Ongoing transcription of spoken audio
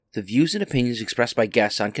The views and opinions expressed by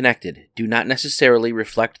guests on Connected do not necessarily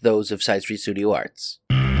reflect those of Side Street Studio Arts.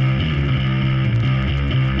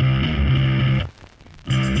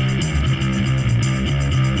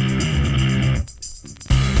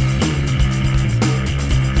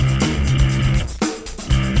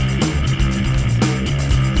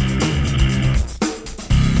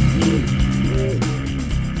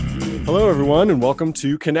 Hello, everyone, and welcome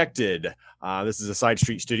to Connected. This is a Side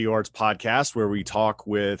Street Studio Arts podcast where we talk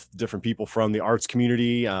with different people from the arts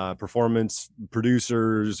community, performance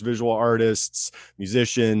producers, visual artists,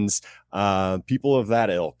 musicians, people of that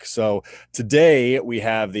ilk. So today we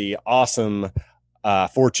have the awesome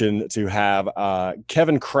fortune to have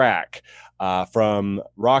Kevin Crack from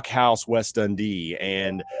Rock House West Dundee.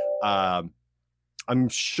 And I'm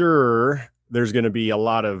sure there's going to be a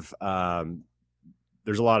lot of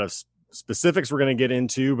specifics we're going to get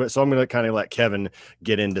into, but so I'm going to kind of let Kevin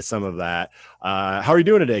get into some of that. How are you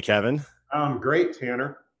doing today, Kevin? I'm great,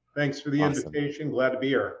 Tanner. Thanks for the invitation. Glad to be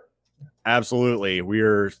here. Absolutely.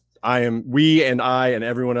 We and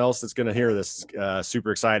everyone else that's going to hear this,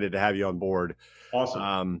 super excited to have you on board.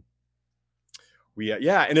 Awesome.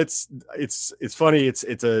 And it's funny.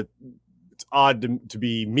 It's odd to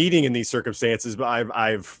be meeting in these circumstances, but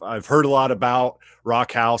I've heard a lot about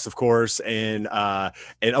Rock House, of course, and a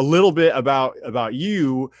little bit about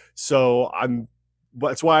you. So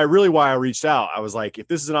that's why I reached out. I was like, if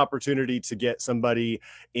this is an opportunity to get somebody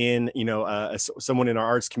in, someone in our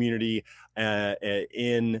arts community I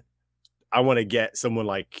want to get someone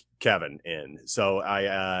like Kevin in. So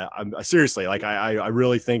I'm seriously, like, I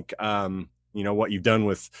really think, what you've done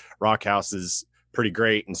with Rock House is pretty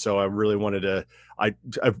great. And so I really wanted to, I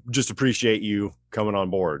just appreciate you coming on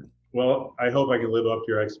board. Well, I hope I can live up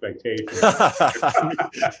to your expectations.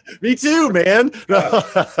 Me too, man.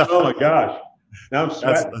 Oh my gosh. Now I'm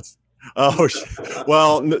sweating.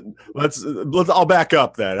 I'll back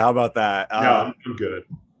up then. How about that? No, I'm good.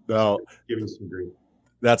 No, give me some grief.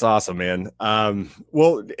 That's awesome, man.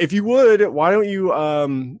 Well, if you would, why don't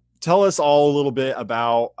you, tell us all a little bit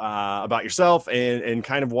about yourself and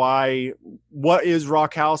kind of what is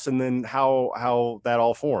Rock House, and then how that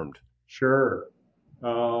all formed. Sure.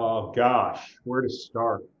 Oh gosh, where to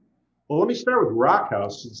start? Well, let me start with Rock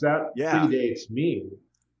House, since that predates me.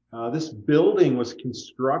 This building was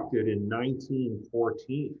constructed in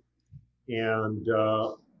 1914, and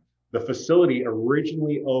the facility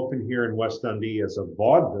originally opened here in West Dundee as a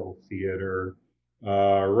vaudeville theater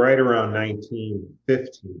right around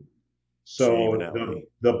 1915. So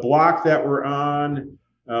the block that we're on,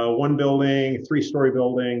 one building, 3-story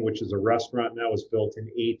building, which is a restaurant now, was built in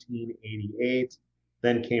 1888.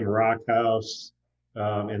 Then came Rock House,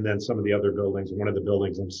 and then some of the other buildings. One of the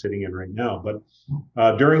buildings I'm sitting in right now.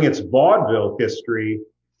 But during its vaudeville history,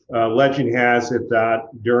 legend has it that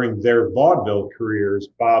during their vaudeville careers,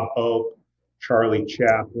 Bob Hope, Charlie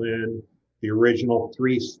Chaplin, the original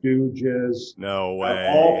Three Stooges, no way,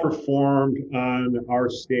 all performed on our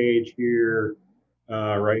stage here,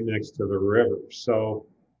 right next to the river. So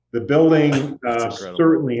the building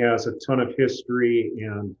certainly has a ton of history,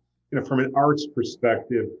 and from an arts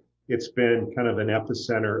perspective, it's been kind of an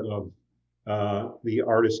epicenter of the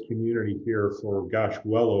artist community here for,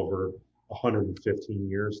 well over 115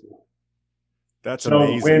 years now. That's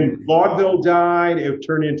amazing. So when vaudeville died, it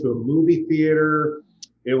turned into a movie theater.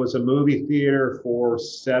 It was a movie theater for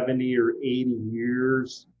 70 or 80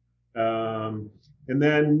 years. And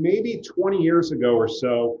then maybe 20 years ago or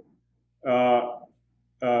so, a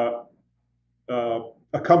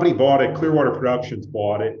company bought it, Clearwater Productions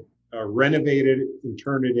bought it, renovated it, and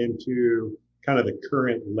turned it into kind of the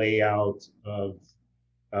current layout of,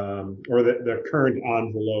 or the current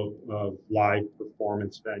envelope of live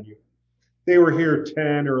performance venue. They were here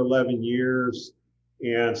 10 or 11 years.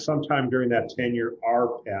 And sometime during that tenure,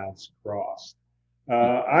 our paths crossed.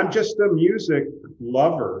 I'm just a music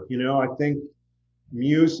lover. I think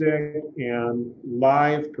music and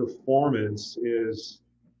live performance is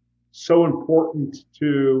so important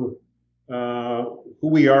to who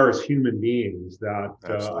we are as human beings that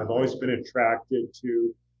I've always been attracted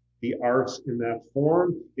to the arts in that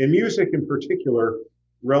form, and music in particular,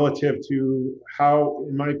 relative to how,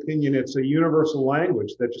 in my opinion, it's a universal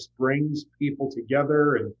language that just brings people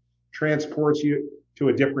together and transports you to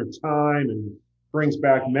a different time and brings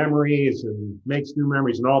back memories and makes new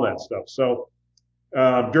memories and all that stuff. So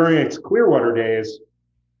during its Clearwater days,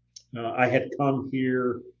 I had come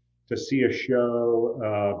here to see a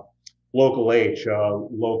show, Local H.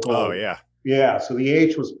 Oh, yeah. Yeah, so the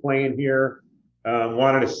H was playing here,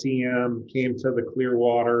 wanted to see him, came to the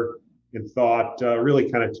Clearwater, and thought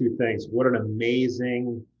really kind of two things. What an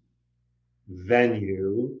amazing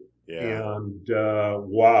venue, Yeah. And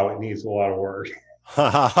wow, it needs a lot of work.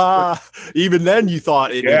 Even then, you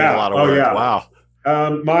thought it needed a Yeah. lot of Oh, work. yeah. Wow,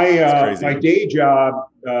 My that's crazy. my day job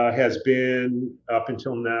has been up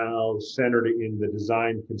until now centered in the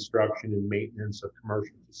design, construction, and maintenance of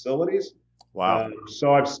commercial facilities. Wow.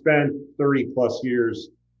 So I've spent 30 plus years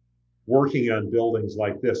working on buildings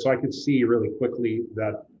like this. So I could see really quickly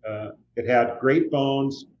that it had great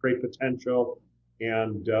bones, great potential,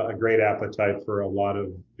 and a great appetite for a lot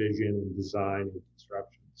of vision and design and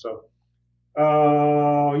construction. So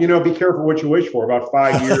be careful what you wish for. About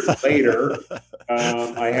 5 years later,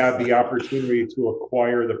 I had the opportunity to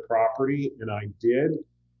acquire the property, and I did.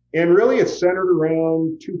 And really, it's centered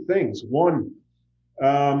around two things. One,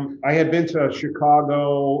 I had been to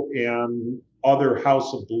Chicago and other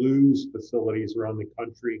House of Blues facilities around the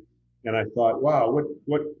country, and I thought, wow,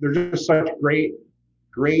 what? They're just such great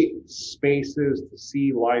spaces to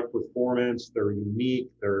see live performance. They're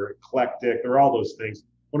unique, they're eclectic, they're all those things.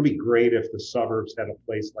 Wouldn't it be great if the suburbs had a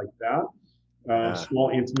place like that? Small,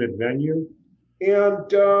 intimate venue.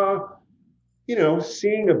 And,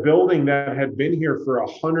 seeing a building that had been here for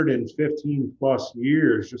 115 plus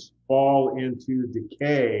years just fall into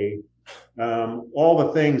decay, all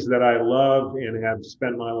the things that I love and have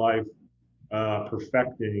spent my life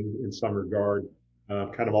perfecting in some regard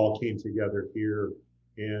kind of all came together here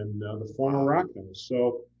in the former Rock House.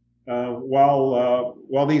 So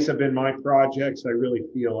while these have been my projects, I really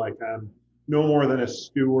feel like I'm no more than a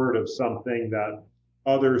steward of something that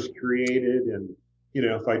others created. And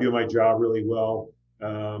if I do my job really well,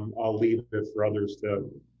 I'll leave it for others to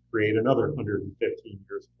create another 115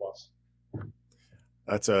 years plus.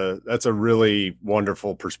 That's a really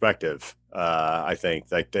wonderful perspective. I think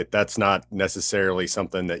that's not necessarily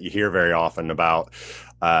something that you hear very often about,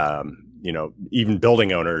 even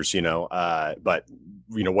building owners, but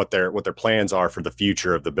what their plans are for the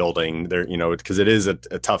future of the building. They're, because it is a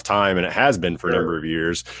tough time, and it has been for a number of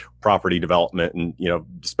years, property development and,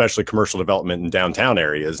 especially commercial development in downtown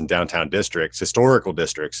areas and downtown districts, historical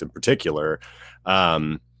districts in particular.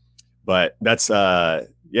 But that's,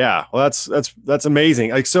 yeah, well, that's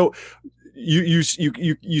amazing. Like, so you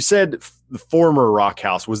said the former Rock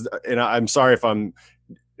House was, and I'm sorry if I'm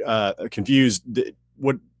confused.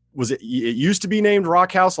 What was it? It used to be named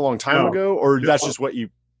Rock House a long time ago, or that's just what you?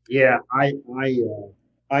 Yeah, I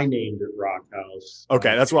named it Rock House.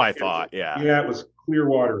 Okay, that's what I thought. Yeah, it was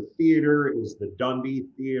Clearwater Theater. It was the Dundee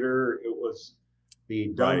Theater. It was the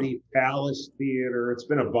Dundee Palace Theater. It's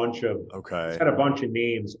been a bunch of It's had a bunch of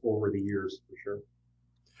names over the years for sure.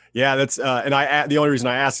 Yeah, that's and the only reason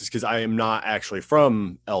I asked is because I am not actually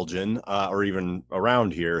from Elgin or even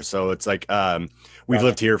around here, so it's like we've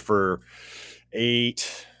lived here for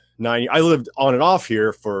 8, 9. I lived on and off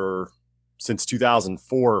here since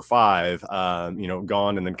 2004 or 5.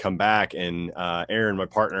 Gone and then come back, and Erin, my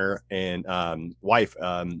partner and wife,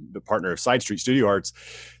 the partner of Side Street Studio Arts,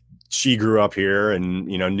 she grew up here and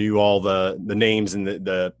knew all the names and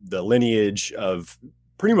the lineage of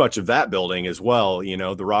pretty much of that building as well,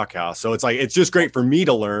 the Rock House. So it's like, it's just great for me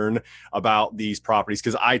to learn about these properties,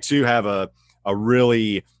 because I too have a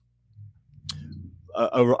really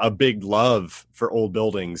a big love for old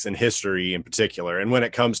buildings and history in particular. And when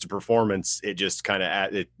it comes to performance, it just kind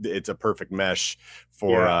of it's a perfect mesh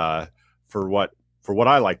for what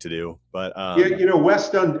I like to do. But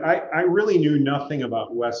West Dundee, I really knew nothing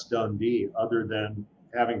about West Dundee other than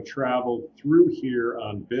having traveled through here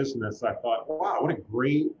on business. I thought, wow, what a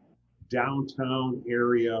great downtown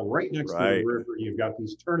area right next to the river. You've got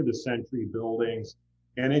these turn of the century buildings,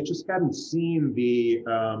 and it just hadn't seen the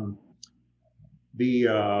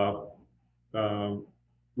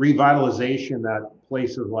revitalization that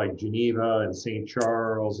places like Geneva and St.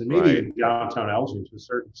 Charles and maybe even downtown Elgin to a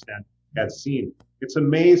certain extent had seen. It's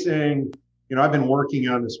amazing. I've been working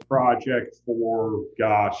on this project for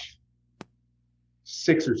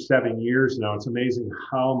 6 or 7 years now. It's amazing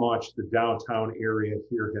how much the downtown area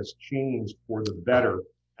here has changed for the better.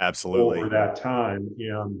 Absolutely. Over that time,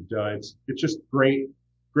 and it's just great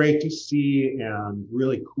to see, and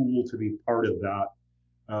really cool to be part of that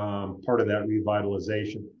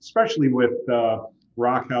revitalization, especially with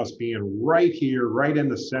Rock House being right here, right in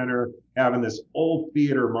the center, having this old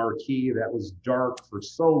theater marquee that was dark for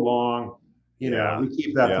so long. We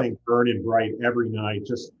keep that thing burning bright every night,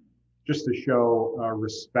 just to show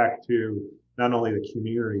respect to not only the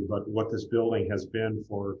community, but what this building has been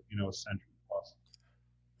for, a century plus.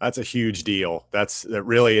 That's a huge deal. That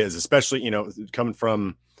really is, especially, coming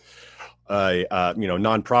from a,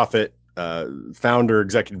 nonprofit founder,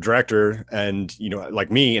 executive director, and,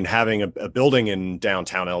 like me, and having a building in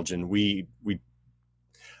downtown Elgin,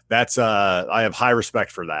 that's I have high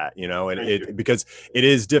respect for that, you know, and Thank you. because it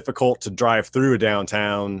is difficult to drive through a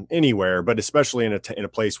downtown anywhere, but especially in a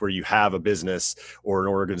place where you have a business or an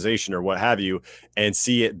organization or what have you, and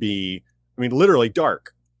see it be, I mean, literally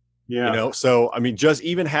dark, you Yeah. know. So I mean, just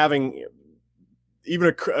even accruing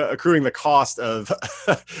the cost of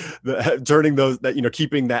turning those, that, you know,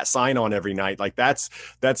 keeping that sign on every night, like that's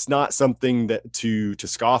not something that to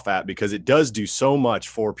scoff at, because it does do so much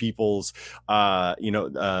for people's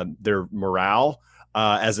their morale,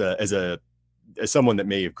 as someone that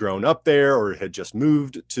may have grown up there or had just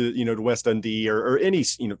moved to, you know, to West Dundee or any,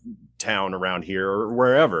 you know, town around here or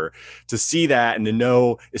wherever, to see that and to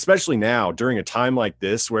know, especially now during a time like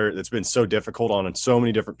this where it's been so difficult on so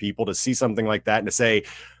many different people, to see something like that and to say,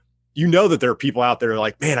 you know, that there are people out there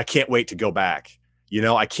like, man, I can't wait to go back. You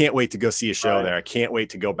know, I can't wait to go see a show there. I can't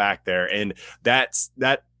wait to go back there. And that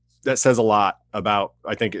says a lot about,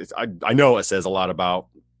 I think I know it says a lot about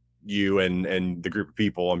you and the group of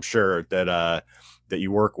people, I'm sure, that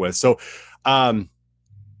you work with. So I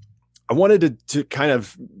wanted to kind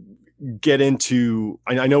of get into,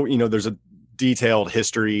 I know, you know, there's a detailed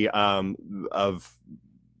history of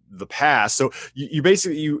the past. So you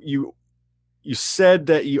basically, you said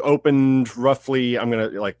that you opened roughly, I'm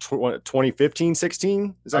going to like 2015,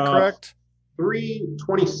 16. Is that correct?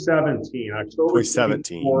 2017, October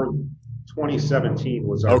 2017. 2017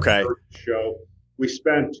 was our first show. We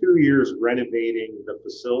spent 2 years renovating the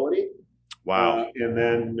facility. Wow. And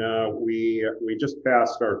then we just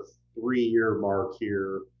passed our 3-year mark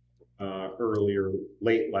here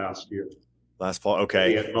late last year. Last fall.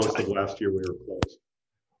 Okay. Yeah, most of last year we were closed.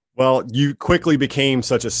 Well, you quickly became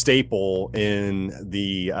such a staple in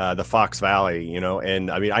the Fox Valley, you know,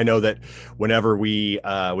 and I mean, I know that whenever we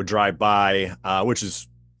would drive by, which is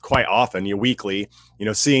quite often, you know, weekly, you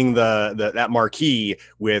know, seeing that marquee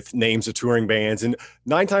with names of touring bands, and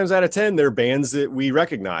 9 times out of 10, they're bands that we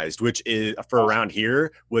recognized, which is for around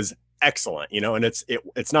here was excellent, you know. And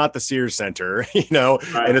it's not the Sears Center, you know,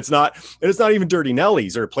 right. and it's not even Dirty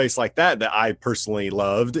Nellies or a place like that I personally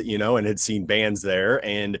loved, you know, and had seen bands there.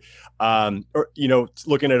 And or, you know,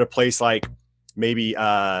 looking at a place like maybe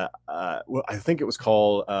well, I think it was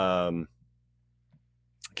called I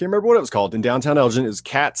can't remember what it was called, in downtown Elgin. It was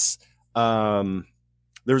Cats. There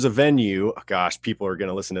was a venue. Oh, gosh, people are going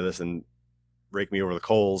to listen to this and rake me over the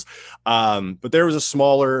coals. But there was a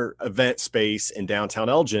smaller event space in downtown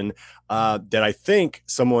Elgin that I think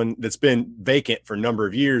someone that's been vacant for a number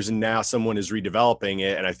of years, and now someone is redeveloping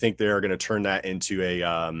it. And I think they are going to turn that into a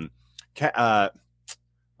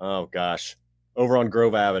oh gosh, over on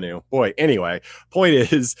Grove Avenue. Boy, anyway, point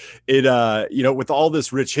is, it you know, with all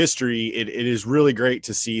this rich history, it is really great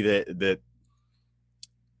to see that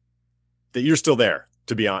you're still there,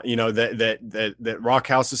 to be honest, you know, that Rock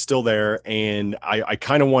House is still there. And I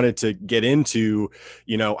kind of wanted to get into,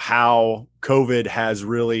 you know, how COVID has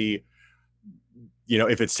really, you know,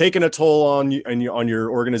 if it's taken a toll on your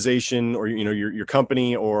organization, or, you know, your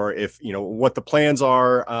company, or if, you know, what the plans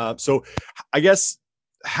are. So I guess,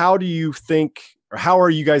 how do you think, or how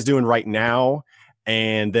are you guys doing right now?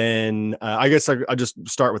 And then I guess I'll just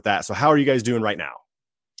start with that. So how are you guys doing right now?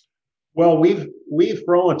 Well, we've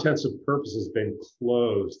for all intents and purposes been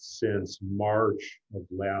closed since March of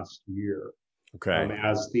last year. Okay.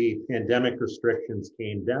 As the pandemic restrictions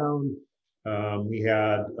came down, we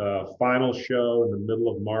had a final show in the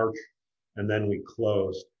middle of March, and then we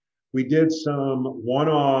closed. We did some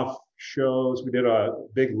one-off shows. We did a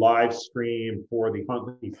big live stream for the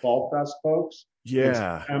Huntley Fall Fest folks. Yeah. In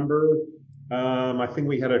September. I think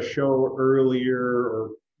we had a show earlier, or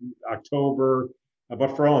October,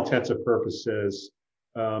 but for all intents and purposes,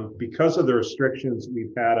 because of the restrictions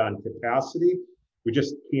we've had on capacity, we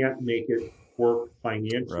just can't make it work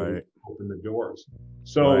financially to open the doors.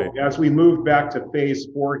 So as we moved back to phase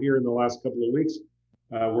 4 here in the last couple of weeks,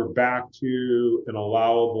 we're back to an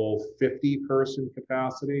allowable 50-person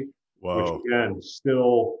capacity. Whoa. Which again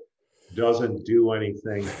still doesn't do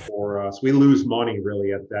anything for us. We lose money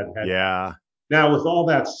really at that head. Yeah. Now, with all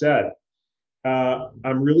that said,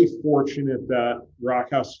 I'm really fortunate that Rock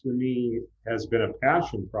House for me has been a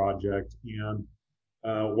passion project. And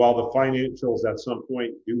while the financials at some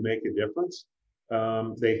point do make a difference,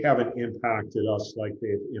 they haven't impacted us like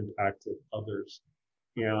they've impacted others.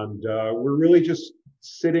 And we're really just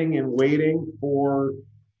sitting and waiting for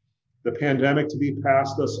the pandemic to be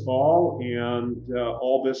past us all, and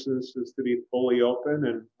all businesses to be fully open.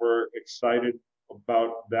 And we're excited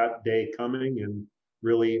about that day coming and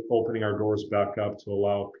really opening our doors back up to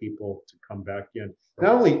allow people to come back in.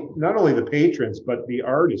 Not only the patrons, but the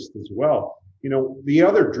artists as well. You know, the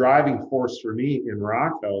other driving force for me in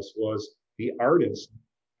Rock House was the artists.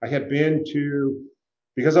 I had been to,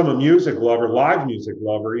 because I'm a music lover, live music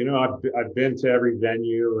lover. I've been to every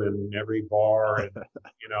venue and every bar, and it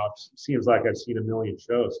seems like I've seen a million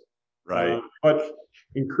shows. Right. But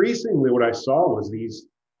increasingly, what I saw was these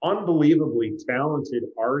unbelievably talented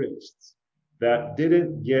artists that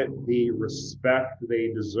didn't get the respect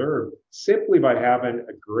they deserved simply by having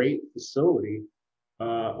a great facility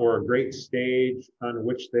or a great stage on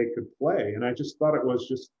which they could play. And I just thought it was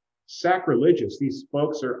just sacrilegious. These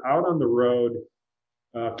folks are out on the road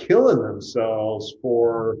killing themselves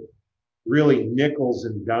for really nickels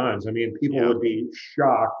and dimes. I mean, people would be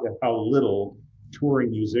shocked at how little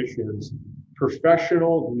touring musicians,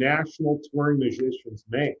 professional national touring musicians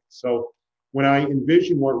make. So when I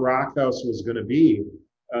envisioned what Rock House was going to be,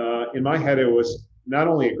 in my head, it was not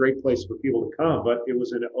only a great place for people to come, but it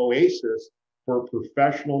was an oasis for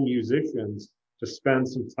professional musicians to spend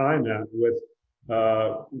some time at with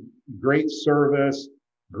great service,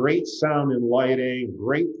 great sound and lighting,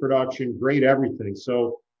 great production, great everything.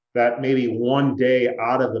 So that maybe one day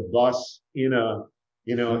out of the bus in a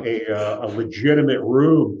legitimate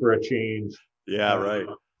room for a change. Yeah, right.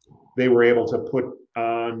 They were able to put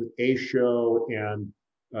on a show and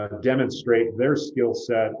demonstrate their skill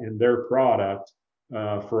set and their product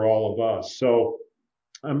for all of us. So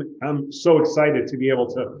I'm so excited to be able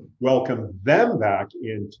to welcome them back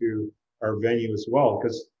into our venue as well,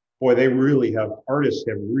 because boy, artists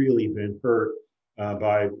have really been hurt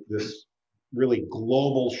by this really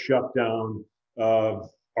global shutdown of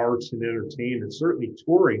arts and entertainment, certainly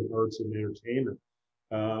touring arts and entertainment.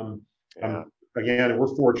 Again,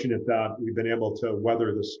 we're fortunate that we've been able to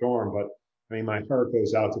weather the storm, but I mean, my heart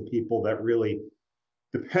goes out to people that really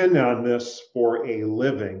depend on this for a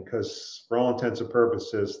living, because for all intents and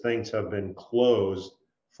purposes, things have been closed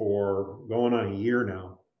for going on a year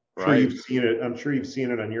now. I'm sure you've seen it. I'm sure you've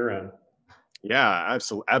seen it on your end. Yeah,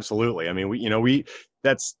 absolutely. I mean,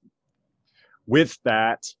 that's with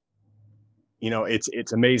that,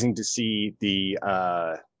 it's amazing to see the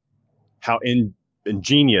how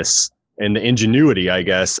ingenious and the ingenuity, I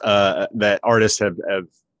guess, that artists have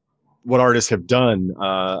what artists have done,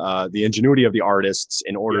 the ingenuity of the artists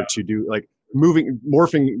in order to do, like,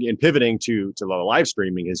 morphing and pivoting to the live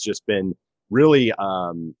streaming has just been really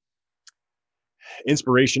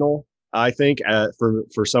inspirational, I think,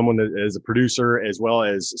 for someone that is a producer as well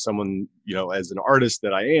as someone, as an artist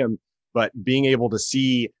that I am. But being able to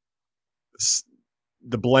see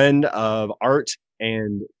the blend of art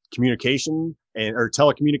and communication or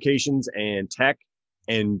telecommunications and tech,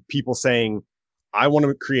 and people saying, I want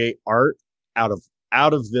to create art out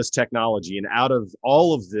of this technology and out of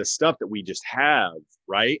all of this stuff that we just have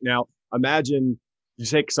right now. Imagine you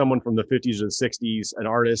take someone from the 50s or the 60s, an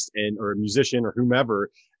artist or a musician or whomever,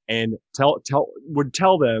 and tell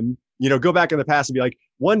them, go back in the past and be like,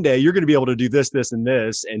 one day you're going to be able to do this, this, and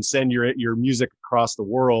this, and send your music across the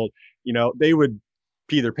world. They would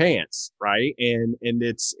pee their pants, right? And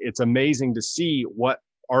it's amazing to see what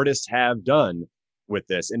artists have done with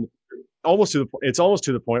this, and it's almost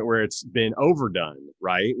to the point where it's been overdone,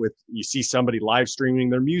 right? You see somebody live streaming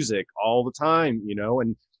their music all the time,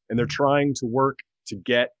 and they're trying to work to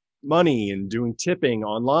get money and doing tipping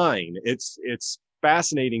online. It's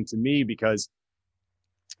fascinating to me because,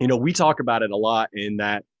 we talk about it a lot in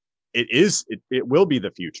that it will be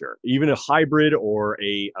the future, even a hybrid or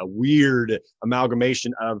a weird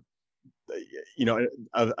amalgamation of,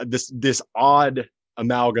 of this odd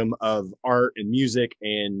amalgam of art and music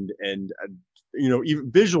and even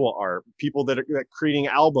visual art. People that are creating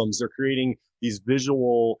albums, they're creating these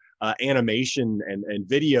visual animation and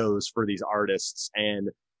videos for these artists, and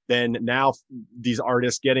then now these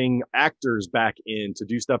artists getting actors back in to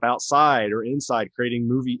do stuff outside or inside, creating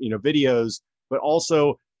movie videos, but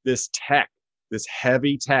also this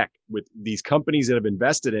heavy tech with these companies that have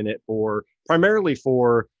invested in it primarily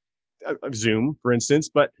for Zoom, for instance.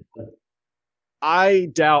 But I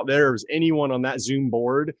doubt there's anyone on that Zoom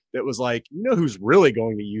board that was like, who's really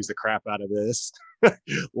going to use the crap out of this?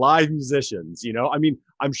 Live musicians, I mean,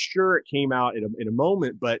 I'm sure it came out in a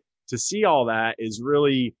moment, but to see all that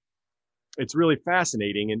it's really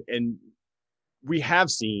fascinating. And we have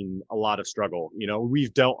seen a lot of struggle, we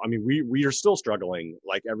are still struggling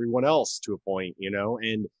like everyone else to a point,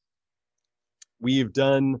 and we've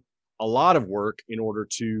done a lot of work in order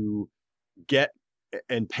to get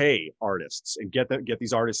and pay artists and get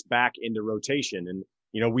these artists back into rotation. And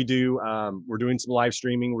we're doing some live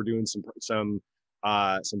streaming, we're doing some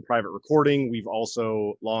private recording. We've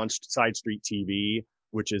also launched Side Street TV,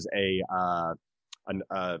 which is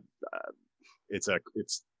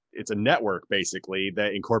it's a network basically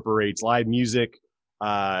that incorporates live music,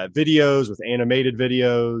 videos, with animated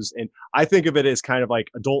videos. And I think of it as kind of like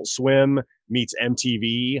Adult Swim meets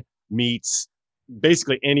MTV meets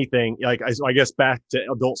basically anything. Like, I guess back to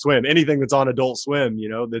Adult Swim, anything that's on Adult Swim,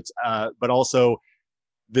 that's, but also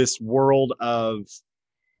this world of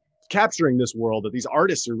capturing this world that these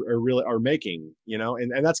artists are really are making,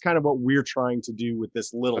 and that's kind of what we're trying to do with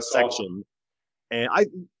this little section. Awesome. And I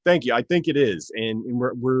thank you. I think it is. And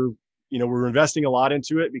we're investing a lot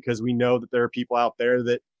into it because we know that there are people out there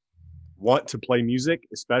that want to play music,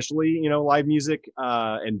 especially, live music,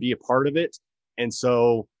 and be a part of it. And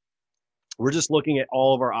so we're just looking at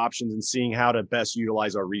all of our options and seeing how to best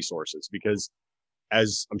utilize our resources, because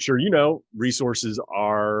as I'm sure resources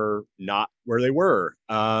are not where they were.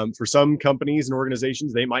 For some companies and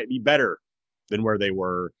organizations, they might be better than where they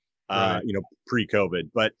were, right.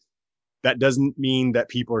 Pre-COVID. But that doesn't mean that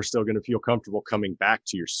people are still going to feel comfortable coming back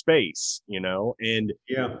to your space, and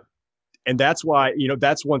yeah. And that's why,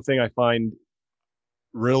 that's one thing I find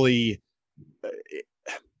really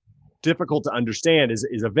difficult to understand is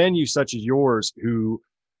a venue such as yours who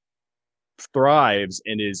thrives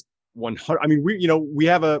and is 100. I mean, we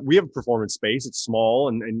have a performance space. It's small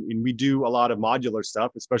and we do a lot of modular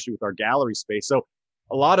stuff, especially with our gallery space. So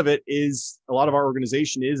a lot of our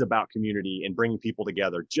organization is about community and bringing people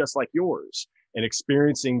together, just like yours, and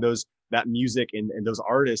experiencing that music and those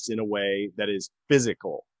artists in a way that is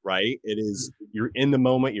physical, right? It is, you're in the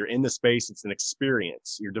moment, you're in the space. It's an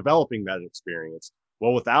experience. You're developing that experience.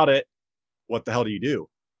 Well, without it, what the hell do you do?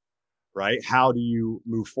 Right? How do you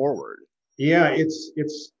move forward? Yeah,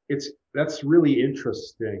 that's really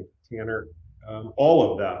interesting, Tanner.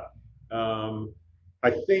 All of that.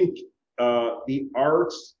 I think the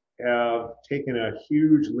arts have taken a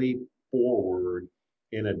huge leap forward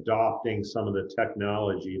in adopting some of the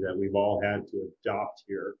technology that we've all had to adopt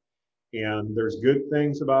here. And there's good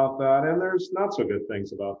things about that, and there's not so good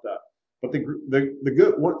things about that. But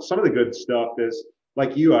some of the good stuff is,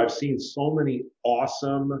 like you, I've seen so many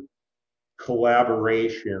awesome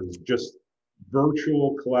collaborations, just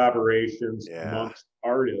virtual collaborations amongst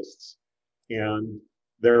artists, and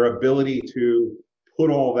their ability to put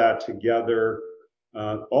all that together,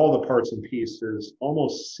 all the parts and pieces,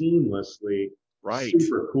 almost seamlessly. Right.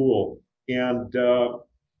 Super cool. And,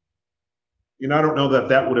 I don't know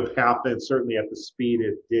that would have happened, certainly at the speed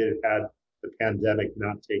it did had the pandemic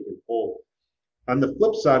not taken hold. On the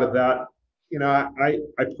flip side of that,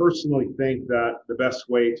 I personally think that the best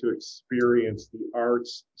way to experience the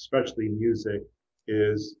arts, especially music,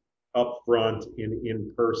 is up front and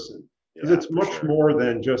in person. Because it's much more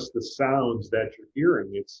than just the sounds that you're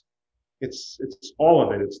hearing. It's all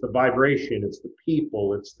of it. It's the vibration, it's the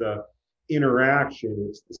people, it's the interaction,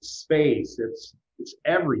 it's the space, it's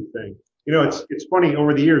everything. It's funny,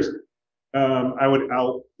 over the years,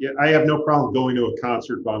 I have no problem going to a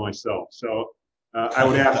concert by myself. So I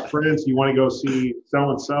would ask friends, "Do you want to go see so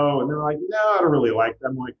and so?" And they're like, "No, I don't really like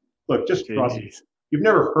them." I'm like, "Look, just trust me. You've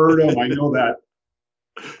never heard them. I know that.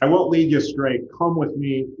 I won't lead you astray. Come with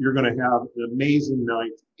me. You're going to have an amazing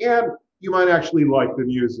night, and you might actually like the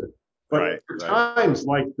music." But times,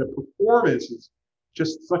 like, the performance is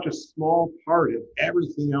just such a small part of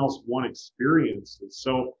everything else one experiences.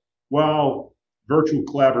 So while virtual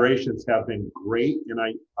collaborations have been great, and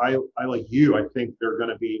I like you, I think they're going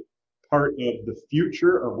to be part of the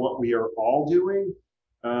future of what we are all doing,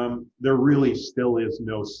 there really still is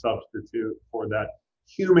no substitute for that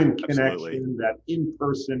human connection, that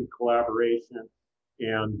in-person collaboration.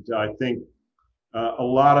 And I think a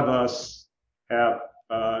lot of us have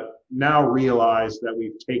now realized that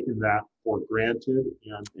we've taken that for granted.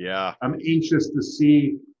 And I'm anxious to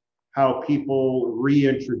see how people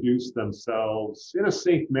reintroduce themselves in a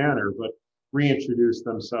safe manner, but reintroduce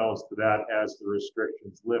themselves to that as the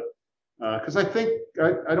restrictions lift. Because I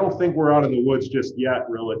don't think we're out of the woods just yet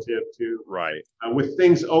relative to with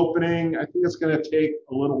things opening. I think it's going to take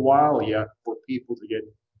a little while yet for people to get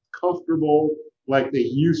comfortable like they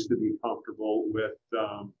used to be comfortable with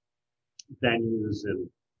venues and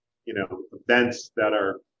events that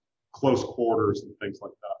are close quarters and things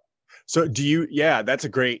like that. So that's a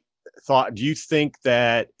great thought. Do you think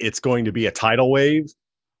that it's going to be a tidal wave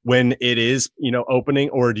when it is, opening,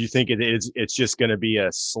 or do you think it's just going to be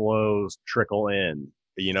a slow trickle in?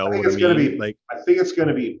 I think it's going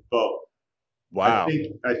to be both. Wow.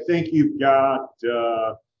 I think you've got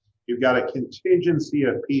a contingency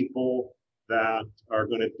of people that are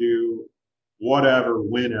going to do whatever,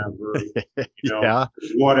 whenever,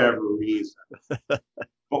 whatever reason.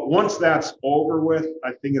 But once that's over with,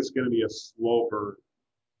 I think it's going to be a slow burn.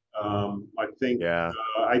 I think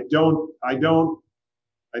I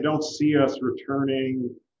don't see us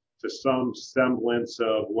returning to some semblance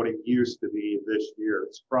of what it used to be this year.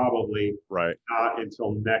 It's probably Right. not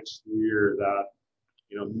until next year that,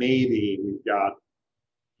 maybe we've got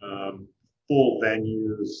full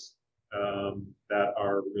venues that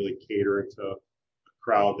are really catering to a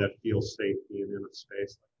crowd that feels safe being in a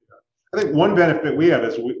space like that. I think one benefit we have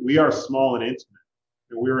is we are small and intimate,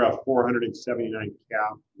 and we're a 479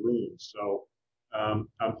 cap room. So I'm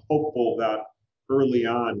hopeful that early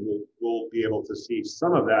on we'll be able to see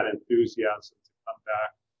some of that enthusiasm to come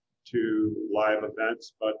back to live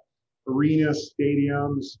events. But arenas,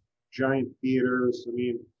 stadiums, giant theaters, I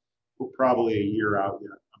mean, we're probably a year out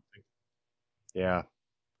yet, I'm thinking. Yeah.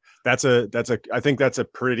 I think that's a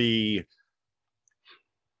pretty,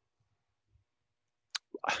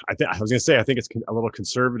 I was going to say, I think it's a little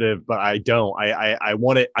conservative, but I don't, I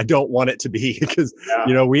don't want it to be because, I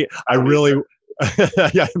really,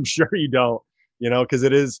 yeah, I'm sure you don't,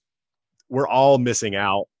 cause we're all missing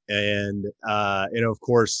out. And, of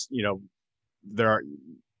course, there are,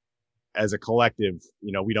 as a collective,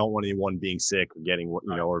 we don't want anyone being sick or getting,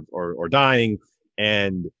 or dying.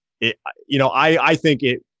 And I think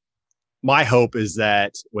my hope is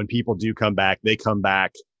that when people do come back, they come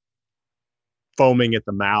back foaming at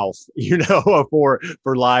the mouth, for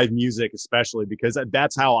live music, especially because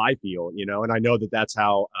that's how I feel, and I know that that's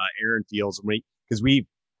how Aaron feels because we've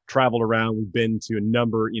traveled around, we've been to a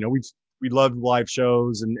number, we loved live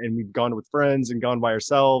shows and we've gone with friends and gone by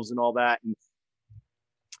ourselves and all that. And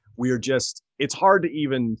it's hard to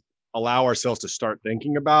even allow ourselves to start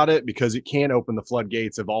thinking about it because it can open the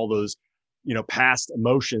floodgates of all those, past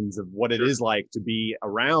emotions of what it is like to be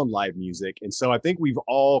around live music. And so I think we've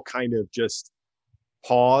all kind of just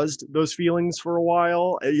paused those feelings for a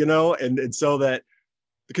while, and so that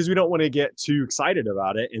because we don't want to get too excited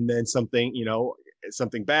about it and then something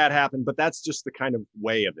bad happened, but that's just the kind of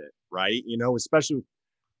way of it, right? Especially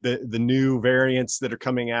the new variants that are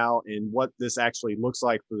coming out and what this actually looks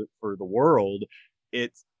like for the world.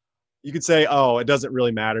 You could say, oh, it doesn't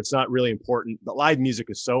really matter, it's not really important, but live music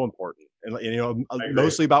is so important. And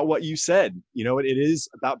mostly about what you said, it is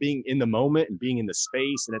about being in the moment and being in the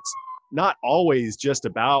space. And it's not always just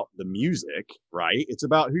about the music, right? It's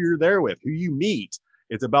about who you're there with, who you meet.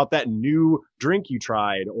 It's about that new drink you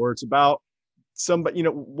tried, or it's about somebody,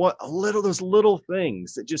 those little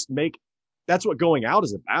things that just that's what going out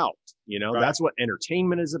is about. Right. That's what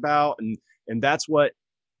entertainment is about. And that's the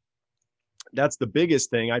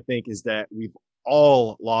biggest thing I think is that we've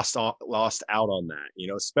all lost out on that,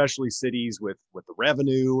 especially cities with the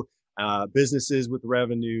revenue, businesses with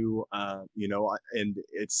revenue, and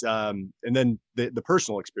it's and then the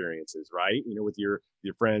personal experiences, right? With your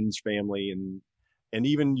friends, family, and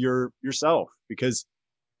even yourself, because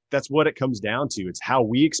that's what it comes down to. It's how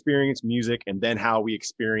we experience music and then how we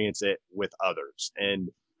experience it with others. And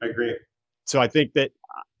I agree. So I think that,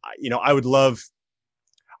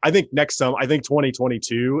 I think next summer, I think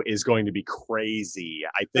 2022 is going to be crazy.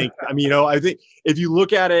 I think, I think if you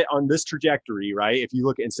look at it on this trajectory, right? If you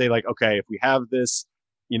look and say like, okay, if we have this,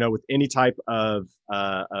 with any type of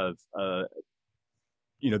the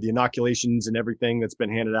inoculations and everything that's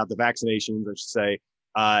been handed out, the vaccinations, I should say,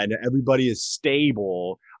 and everybody is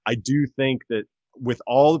stable. I do think that with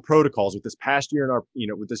all the protocols, with this past year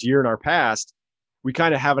with this year in our past, we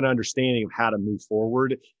kind of have an understanding of how to move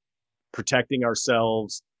forward, protecting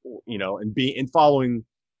ourselves, and following,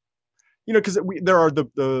 because there are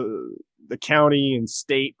the county and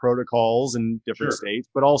state protocols in different states,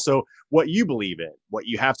 but also what you believe in, what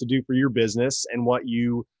you have to do for your business, and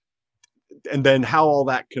then how all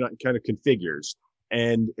that kind of configures.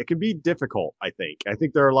 And it can be difficult, I think. I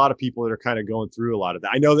think there are a lot of people that are kind of going through a lot of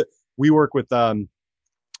that. I know that we work with the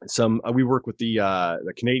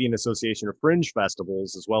Canadian Association of Fringe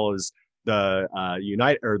Festivals, as well as the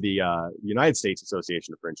United States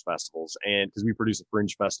Association of Fringe Festivals, and because we produce a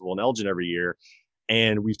Fringe Festival in Elgin every year,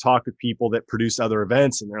 and we've talked with people that produce other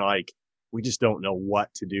events, and they're like, we just don't know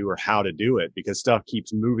what to do or how to do it because stuff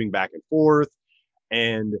keeps moving back and forth,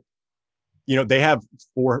 and they have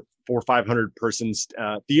 400 or 500 person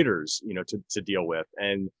theaters, to deal with,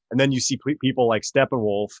 and then you see people like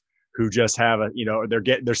Steppenwolf, who just have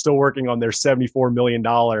they're still working on their $74 million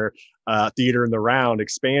theater in the round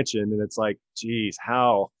expansion. And it's like, geez,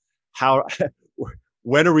 how,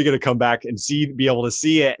 when are we going to come back and be able to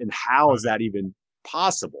see it? And how is that even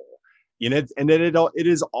possible? And it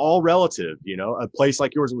is all relative, a place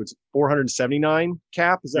like yours, it's 479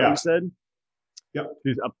 cap. Is that what you said? Yeah.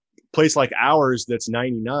 A place like ours, that's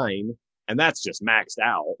 99, and that's just maxed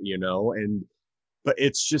out, but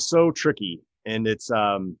it's just so tricky. And it's,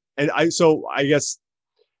 so I guess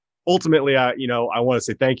ultimately, I want to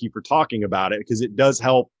say thank you for talking about it, because it does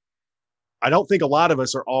help I don't think a lot of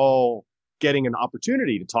us are all getting an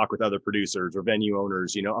opportunity to talk with other producers or venue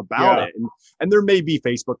owners, about it. And there may be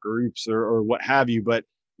Facebook groups or what have you, but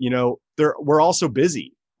we're also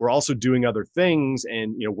busy. We're also doing other things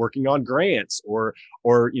and, working on grants or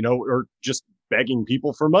just begging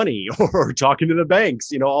people for money or talking to the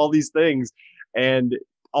banks, all these things. And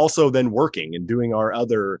also then working and doing our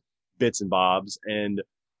other bits and bobs. And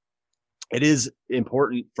it is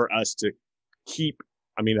important for us to keep,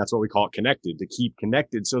 that's what we call it, connected, to keep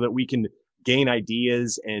connected so that we can gain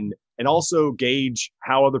ideas and also gauge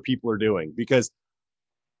how other people are doing. Because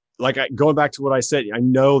going back to what I said, I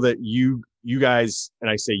know that you guys, and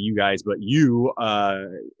I say you guys, but you,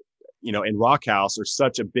 and Rock House are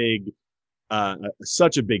such a big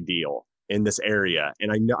deal in this area. And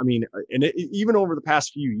I know, even over the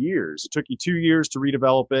past few years, it took you 2 years to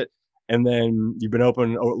redevelop it. And then you've been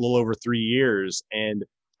open a little over 3 years. And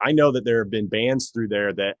I know that there have been bands through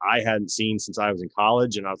there that I hadn't seen since I was in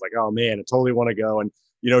college. And I was like, oh man, I totally want to go. And,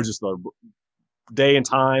 just the day and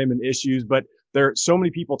time and issues, but there are so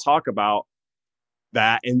many people talk about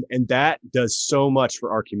that. And that does so much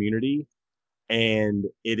for our community. And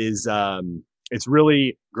it is, it's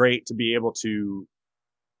really great to be able to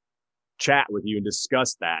chat with you and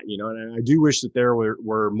discuss that, and I do wish that there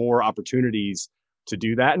were more opportunities to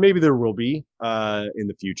do that. And maybe there will be, in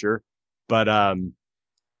the future, but,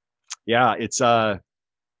 yeah, it's, I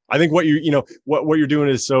think what what you're doing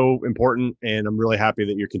is so important, and I'm really happy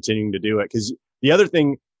that you're continuing to do it. Because the other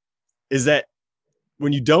thing is that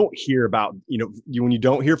when you don't hear about, when you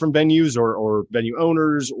don't hear from venues or venue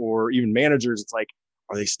owners or even managers, it's like,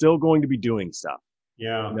 are they still going to be doing stuff?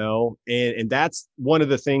 Yeah. And that's one of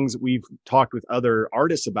the things that we've talked with other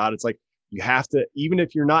artists about. It's like, you have to, even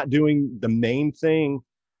if you're not doing the main thing,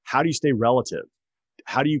 how do you stay relative?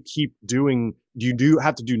 How do you keep doing? Do you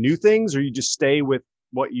have to do new things, or you just stay with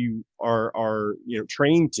what you are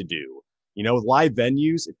trained to do? With live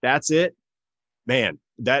venues, if that's it, man,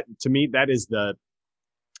 that to me, that is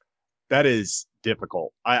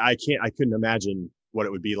difficult. I couldn't imagine what it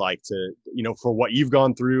would be like to, for what you've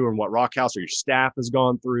gone through and what Rock House or your staff has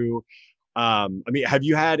gone through. Have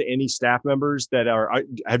you had any staff members that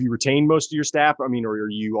have you retained most of your staff? Or are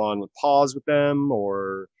you on pause with them,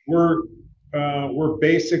 or? We're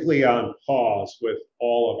basically on pause with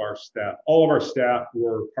all of our staff. All of our staff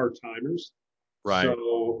were part-timers. Right.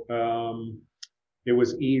 So it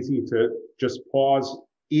was easy to just pause,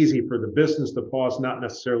 easy for the business to pause, not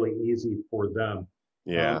necessarily easy for them.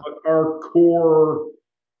 Yeah. But our core,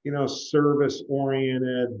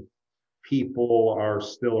 service-oriented people are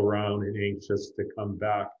still around and anxious to come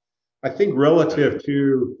back. I think relative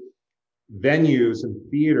to venues and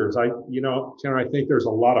theaters, Tanner, I think there's a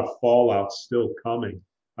lot of fallout still coming.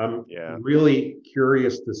 I'm really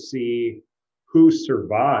curious to see who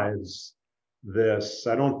survives this.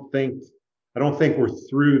 I don't think we're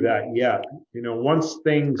through that yet. Once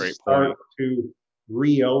things start to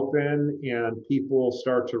reopen and people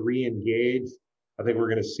start to re-engage, I think we're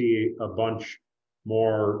going to see a bunch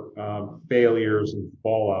more failures and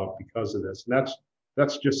fallout because of this. And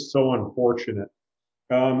that's just so unfortunate.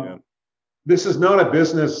 This is not a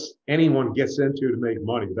business anyone gets into to make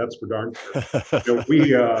money. That's for darn sure.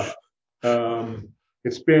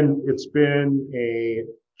 It's been a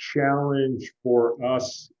challenge for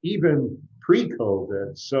us even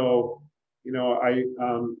pre-COVID. So,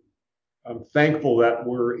 I'm thankful that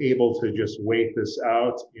we're able to just wait this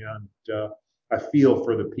out, and I feel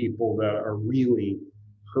for the people that are really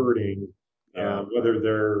hurting, whether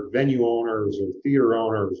they're venue owners or theater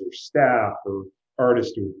owners or staff or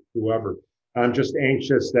artists or whoever. I'm just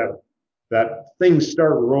anxious that things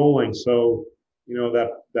start rolling, so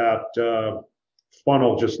that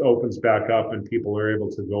funnel just opens back up and people are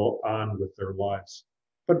able to go on with their lives.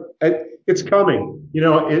 But it's coming.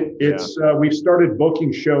 We've started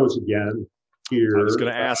booking shows again here. I was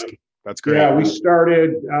going to ask. That's great. Yeah, we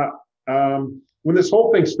started when this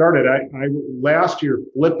whole thing started. I last year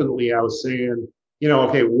flippantly I was saying,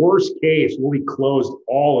 okay, worst case we'll be closed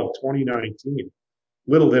all of 2019.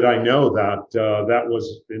 Little did I know that that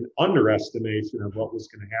was an underestimation of what was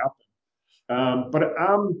going to happen. But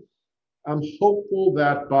I'm hopeful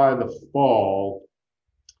that by the fall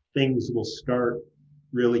things will start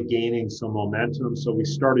really gaining some momentum. So we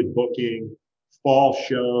started booking fall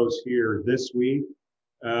shows here this week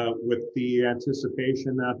with the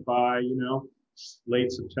anticipation that by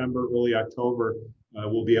late September, early October,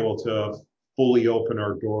 we'll be able to fully open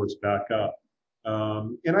our doors back up.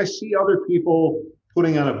 And I see other people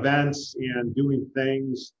putting on events and doing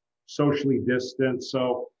things socially distant.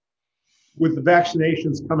 So with the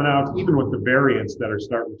vaccinations coming out, even with the variants that are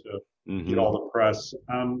starting to get all the press,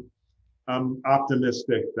 I'm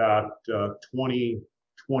optimistic that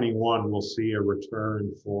 2021 will see a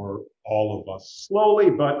return for all of us, slowly,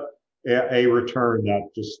 but a return that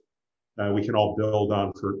just we can all build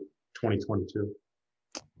on for 2022.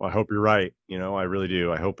 Well, I hope you're right. I really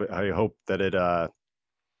do. I hope that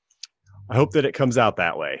it comes out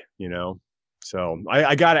that way. So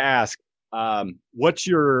I got to ask, what's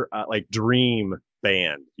your like dream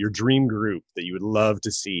band, your dream group that you would love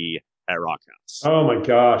to see at Rock House? Oh my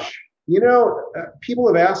gosh. People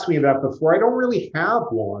have asked me that before. I don't really have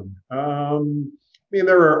one. I mean,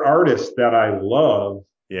 there are artists that I love.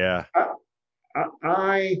 Yeah.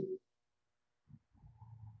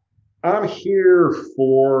 I'm here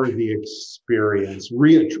for the experience,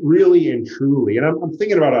 really and truly. And I'm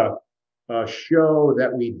thinking about a show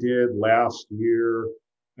that we did last year.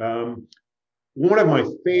 One of my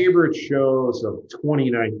favorite shows of 2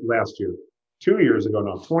 years ago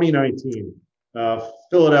now, 2019,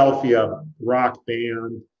 Philadelphia rock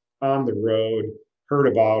band on the road, heard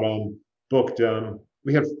about them, booked them.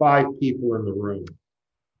 We had 5 people in the room.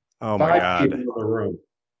 Oh my God. 5 people in the room.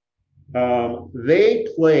 They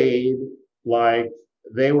played like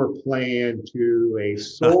they were playing to a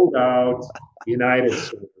sold out United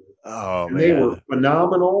Center. Oh, and man. They were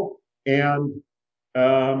phenomenal. And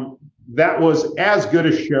that was as good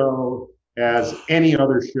a show as any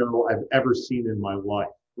other show I've ever seen in my life.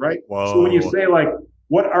 Right. Whoa. So when you say, like,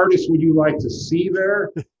 what artists would you like to see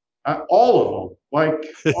there? All of them, like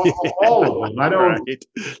all of them. I don't,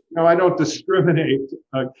 Right. I don't discriminate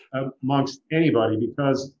amongst anybody,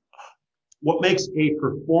 because what makes a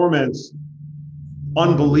performance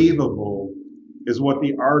unbelievable is what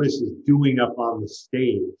the artist is doing up on the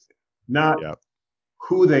stage, not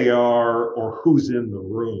who they are or who's in the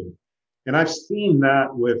room. And I've seen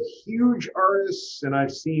that with huge artists, and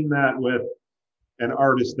I've seen that with an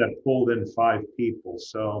artist that pulled in 5 people.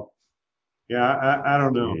 So, yeah, I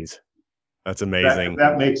don't know. Jeez. That's amazing.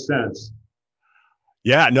 That makes sense.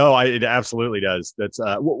 Yeah, no, it absolutely does. That's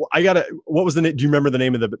what was the name? Do you remember the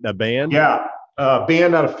name of the band? Yeah, a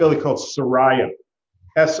band out of Philly called Soraya,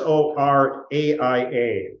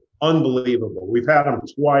 Soraia. Unbelievable. We've had them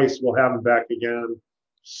twice. We'll have them back again.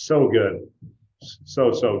 So good.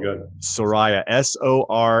 So good. Soraya,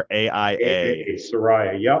 Soraia.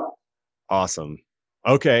 Soraya, yep. Awesome.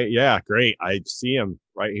 Okay, yeah, great. I see him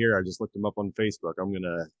right here. I just looked him up on Facebook. I'm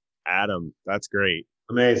gonna add him. That's great.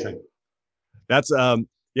 Amazing. That's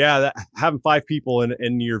having 5 people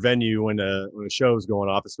in your venue when a show's going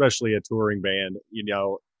off, especially a touring band,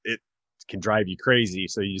 it can drive you crazy.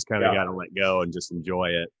 So you just kind of got to let go and just enjoy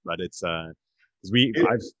it. But it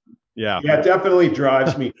definitely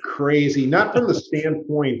drives me crazy. Not from the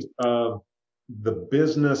standpoint of the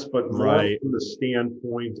business, but more from the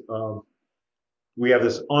standpoint of we have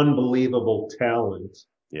this unbelievable talent.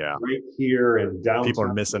 Yeah, right here in downtown. People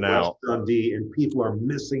are missing out. Dundee, and people are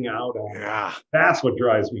missing out on it. That's what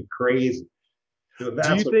drives me crazy.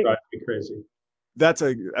 Drives me crazy. That's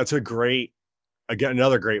a great, again,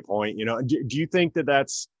 another great point. Do you think that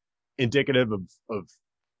that's indicative of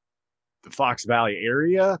the Fox Valley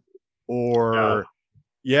area, or?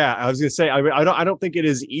 Yeah, I was gonna say I don't think it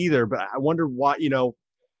is either, but I wonder why.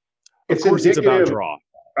 It's about draw.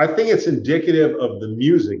 I think it's indicative of the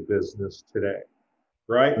music business today.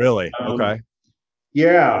 Right. Really? Okay.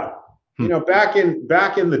 Yeah. Back in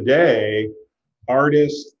the day,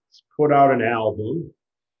 artists put out an album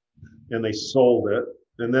and they sold it,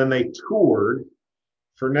 and then they toured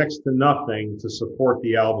for next to nothing to support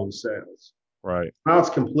the album sales. Right. Now it's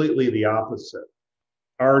completely the opposite.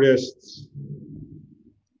 Artists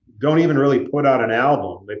don't even really put out an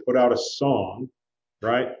album. They put out a song,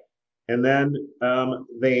 right? And then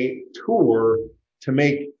they tour to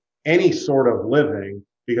make any sort of living,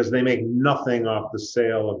 because they make nothing off the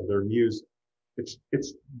sale of their music.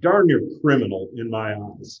 It's darn near criminal in my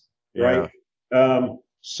eyes, right?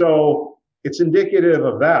 So it's indicative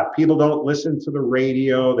of that. People don't listen to the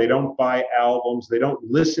radio. They don't buy albums. They don't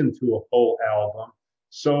listen to a whole album.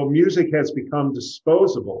 So music has become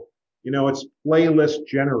disposable. It's playlist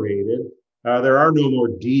generated. There are no more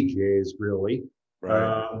DJs really,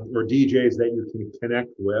 or DJs that you can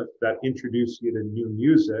connect with that introduce you to new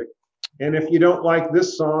music. And if you don't like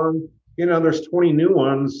this song, there's 20 new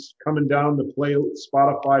ones coming down the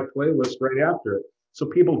Spotify playlist right after it. So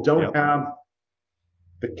people don't have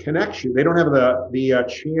the connection. They don't have the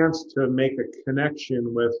chance to make a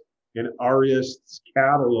connection with an artist's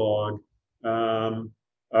catalog,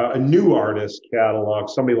 a new artist catalog,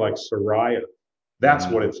 somebody like Soraya. That's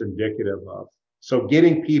what it's indicative of. So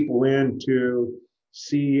getting people in to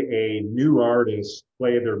see a new artist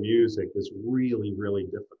play their music is really, really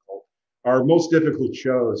difficult. Our most difficult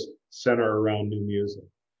shows center around new music.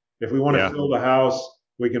 If we want to Yeah. fill the house,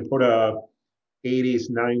 we can put a 80s,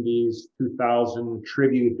 90s, 2000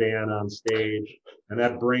 tribute band on stage, and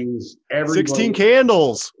that brings everybody. 16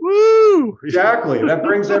 Candles. Woo! Exactly. That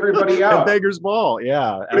brings everybody At out. Beggars Ball.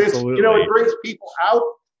 Yeah, But it's, absolutely. it brings people out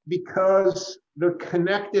because they're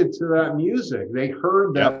connected to that music. They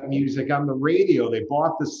heard that music on the radio. They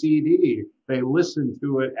bought the CD. They listened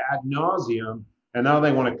to it ad nauseum. And now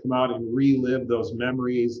they want to come out and relive those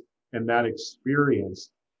memories and that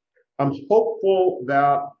experience. I'm hopeful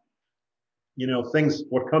that,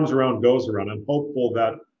 what comes around goes around. I'm hopeful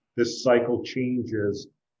that this cycle changes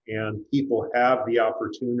and people have the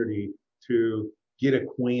opportunity to get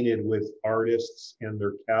acquainted with artists and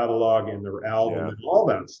their catalog and their album and all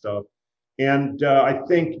that stuff. And I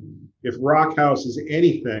think if Rock House is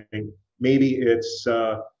anything, maybe it's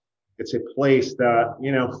a place that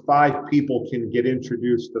 5 people can get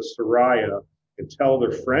introduced to Soraya and tell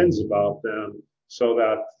their friends about them, so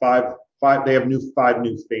that they have 5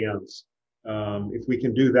 new fans. If we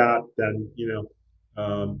can do that, then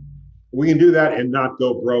we can do that and not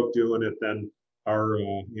go broke doing it. Then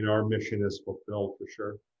our mission is fulfilled for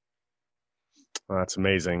sure. Oh, that's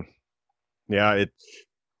amazing. Yeah,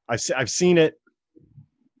 I've seen it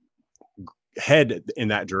head in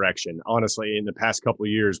that direction, honestly, in the past couple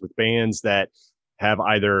of years, with bands that have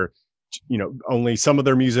either only some of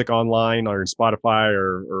their music online or in Spotify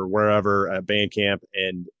or wherever at Bandcamp,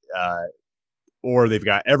 and or they've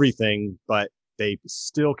got everything, but they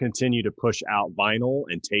still continue to push out vinyl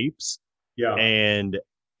and tapes. Yeah. And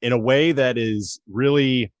in a way that is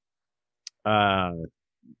really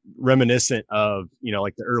reminiscent of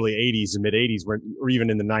like the early 80s and mid 80s, or even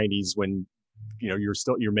in the 90s, when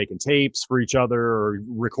you're making tapes for each other or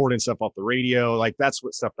recording stuff off the radio. Like, that's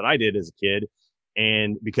what stuff that I did as a kid.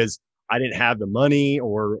 And because I didn't have the money,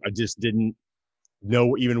 or I just didn't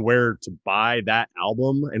know even where to buy that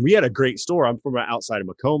album. And we had a great store. I'm from outside of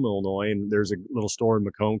Macomb, Illinois, and there's a little store in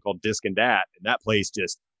Macomb called Disc and Dat. And that place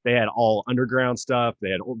they had all underground stuff. They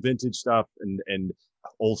had old vintage stuff and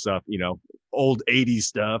old stuff, old 80s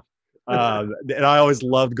stuff. And I always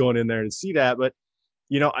loved going in there and see that. But,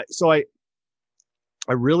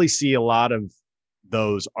 I really see a lot of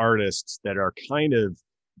those artists that are kind of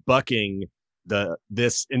bucking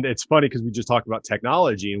this, and it's funny because we just talked about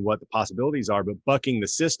technology and what the possibilities are, but bucking the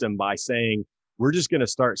system by saying, we're just going to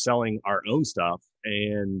start selling our own stuff.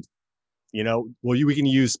 And, we can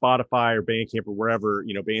use Spotify or Bandcamp or wherever,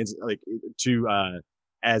 bands like to,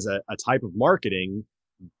 as a type of marketing,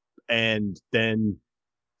 and then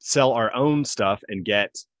sell our own stuff and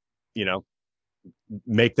get,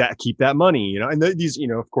 keep that money, and these,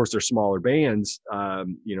 of course, they're smaller bands,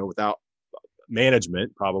 without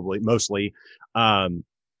management, probably mostly.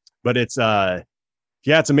 But it's,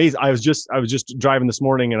 it's amazing. I was just driving this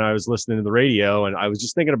morning and I was listening to the radio and I was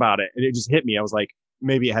just thinking about it, and it just hit me. I was like,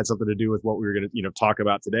 maybe it had something to do with what we were going to, talk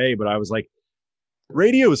about today, but I was like,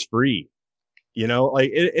 radio is free,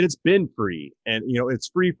 it's been free, and, it's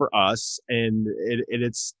free for us. And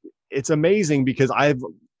it's amazing because I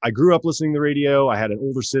grew up listening to the radio. I had an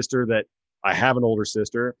older sister I have an older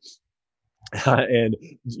sister. And,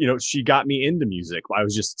 she got me into music. I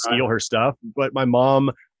was just steal her stuff. But my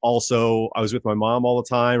mom also, I was with my mom all the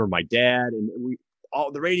time, or my dad, and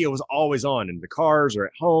the radio was always on in the cars or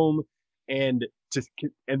at home. And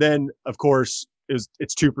then, of course,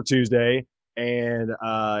 it's Two for Tuesday, and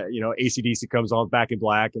AC/DC comes on, Back in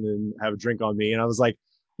Black, and then Have a Drink on Me. And I was like,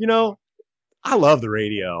 I love the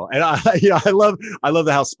radio, and I love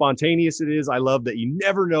how spontaneous it is. I love that you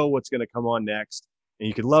never know what's going to come on next, and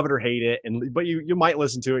you can love it or hate it. But you might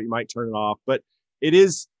listen to it, you might turn it off. But that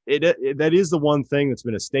is the one thing that's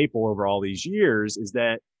been a staple over all these years, is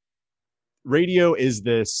that radio is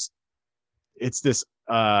this. It's this.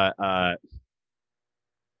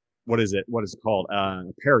 What is it called?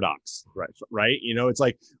 Paradox, right? It's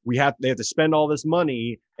like they have to spend all this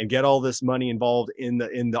money and get all this money involved in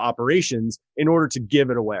the operations in order to give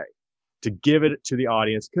it away, to give it to the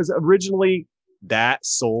audience. Because originally that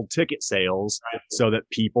sold ticket sales, so that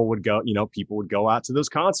people would go out to those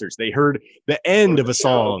concerts. They heard the end of a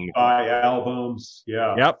song, buy albums.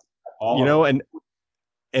 Yeah. Yep.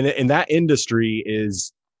 And that industry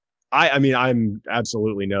is, I'm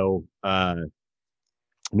absolutely no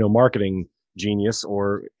marketing genius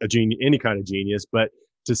or any kind of genius, but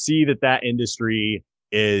to see that industry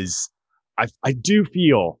is, I do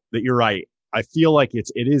feel that you're right. I feel like it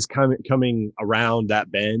is coming around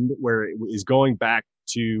that bend, where it is going back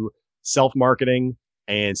to self-marketing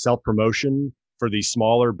and self-promotion for these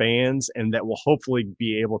smaller bands, and that will hopefully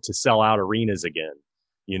be able to sell out arenas again,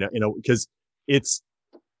 because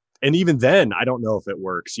and even then, I don't know if it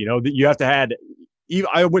works. You know, that you have to had. Even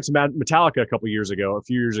I went to Metallica a few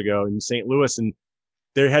years ago in St. Louis, and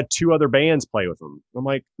they had 2 other bands play with them. I'm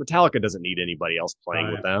like, Metallica doesn't need anybody else playing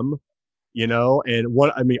with them, you know. And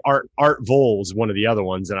Art Vol's one of the other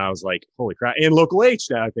ones, and I was like, holy crap! And Local H,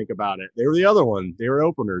 now I think about it, they were the other one. They were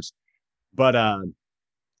openers, but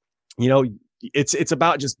you know, it's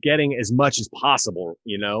about just getting as much as possible,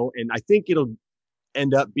 you know. And I think it'll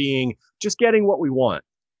end up being just getting what we want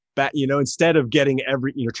back, you know, instead of getting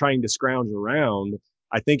trying to scrounge around.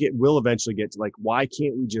 I think it will eventually get to like, why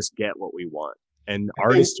can't we just get what we want? And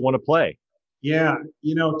artists want to play. Yeah,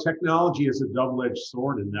 you know, technology is a double-edged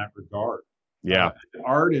sword in that regard. Yeah, the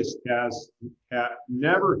artist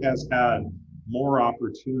never has had more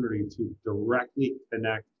opportunity to directly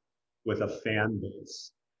connect with a fan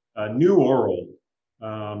base, new or old,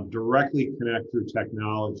 directly connect through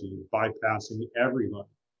technology, bypassing everybody.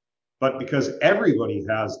 But because everybody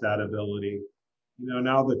has that ability, you know,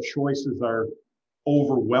 now the choices are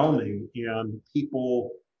overwhelming, and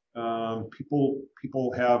people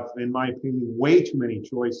have, in my opinion, way too many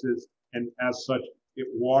choices, and as such, it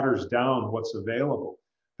waters down what's available.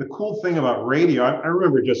 The cool thing about radio, I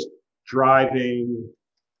remember just driving,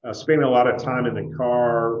 spending a lot of time in the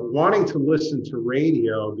car, wanting to listen to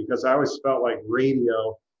radio because I always felt like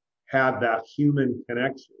radio had that human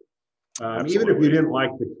connection. Even if you didn't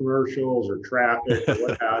like the commercials or traffic or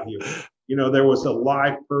what have you, you know, there was a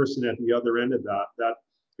live person at the other end of that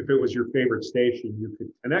if it was your favorite station, you could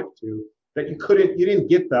connect to, that you didn't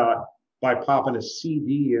get that by popping a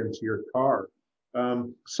CD into your car.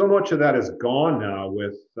 So much of that is gone now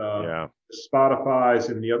with Spotify's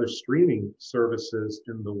and the other streaming services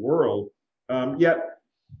in the world. Yet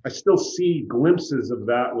I still see glimpses of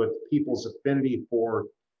that with people's affinity for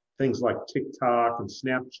things like TikTok and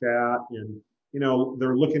Snapchat, and you know,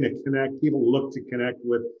 they're looking to connect. People look to connect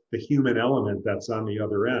with the human element that's on the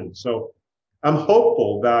other end. So I'm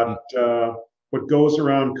hopeful that what goes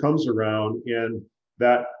around comes around, and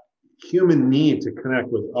that human need to connect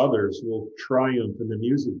with others will triumph in the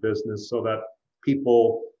music business, so that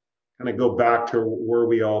people kind of go back to where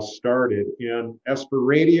we all started. And as for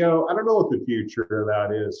radio, I don't know what the future of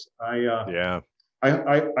that is.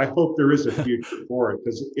 I hope there is a future for it,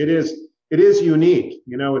 because it is unique.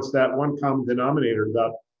 You know, it's that one common denominator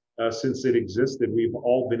that since it existed, we've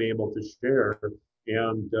all been able to share.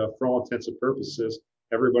 And for all intents and purposes,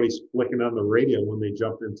 everybody's flicking on the radio when they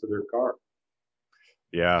jump into their car.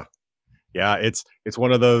 Yeah, it's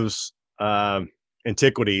one of those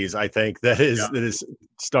antiquities, I think, that is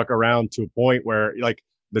stuck around to a point where, like,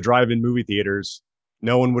 the drive-in movie theaters,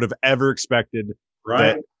 no one would have ever expected.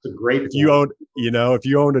 Right. It's a great if you owned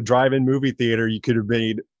a drive-in movie theater, you could have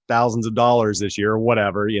made thousands of dollars this year or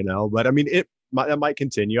whatever, you know. But I mean, that might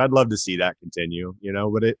continue. I'd love to see that continue, you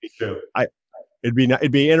know. But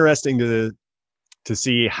it'd be interesting to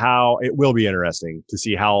see how it will be interesting to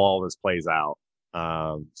see how all this plays out.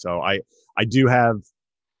 So I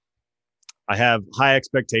have high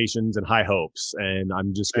expectations and high hopes, and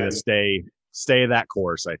I'm just gonna stay that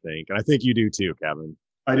course, I think, and I think you do too, Kevin.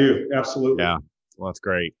 I do, absolutely. Yeah. Well, that's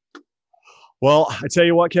great. Well, I tell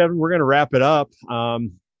you what, Kevin, we're going to wrap it up. I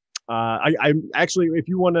actually, if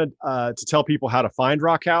you want to tell people how to find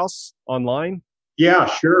Rock House online. Yeah,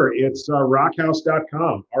 sure. It's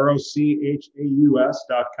rockhouse.com,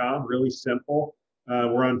 ROCHAUS.com. Really simple.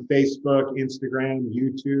 We're on Facebook, Instagram,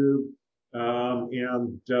 YouTube.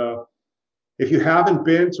 And if you haven't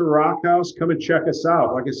been to Rock House, come and check us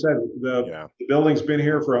out. Like I said, the building's been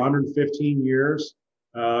here for 115 years.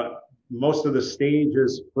 Most of the stage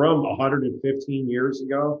is from 115 years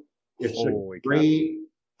ago. It's a great,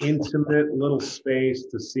 intimate little space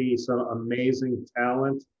to see some amazing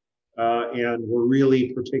talent. And we're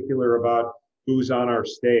really particular about who's on our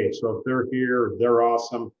stage. So if they're here, they're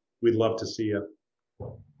awesome. We'd love to see you.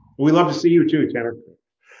 We'd love to see you too, Tanner.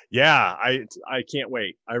 Yeah, I can't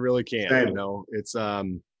wait. I really can't. Same. You know, it's I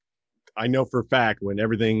know for a fact when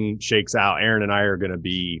everything shakes out, Aaron and I are going to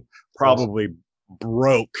be probably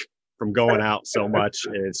broke from going out so much,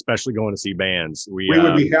 especially going to see bands. We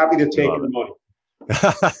would be happy to take your money.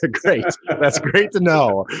 Great. That's great to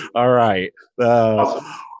know. All right. Awesome.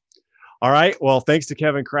 All right. Well, thanks to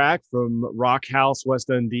Kevin Crack from Rock House West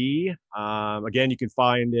Dundee. Again, you can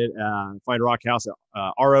find Rock House at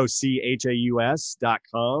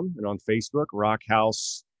ROCHAUS.com, and on Facebook, Rock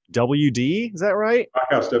House WD. Is that right? Rock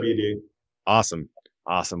House WD. Awesome.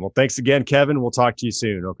 Well, thanks again, Kevin. We'll talk to you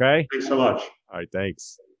soon. Okay. Thanks so much. All right.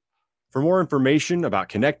 Thanks. For more information about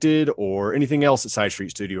Connected or anything else at Side Street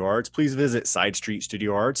Studio Arts, please visit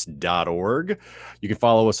sidestreetstudioarts.org. You can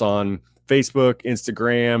follow us on Facebook,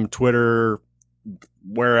 Instagram, Twitter,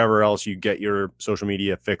 wherever else you get your social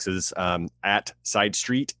media fixes, at Side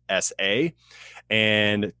Street SA.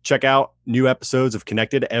 And check out new episodes of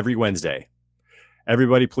Connected every Wednesday.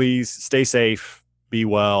 Everybody, please stay safe, be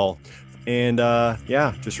well, and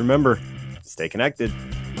just remember, stay connected.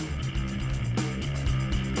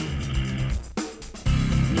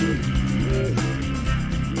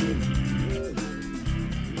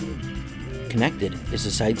 Connected is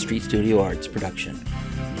a Side Street Studio Arts production.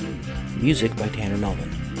 Music by Tanner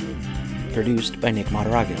Melvin. Produced by Nick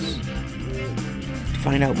Mataragas. To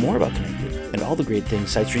find out more about Connected and all the great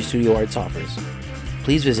things Side Street Studio Arts offers,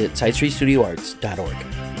 please visit sidestreetstudioarts.org.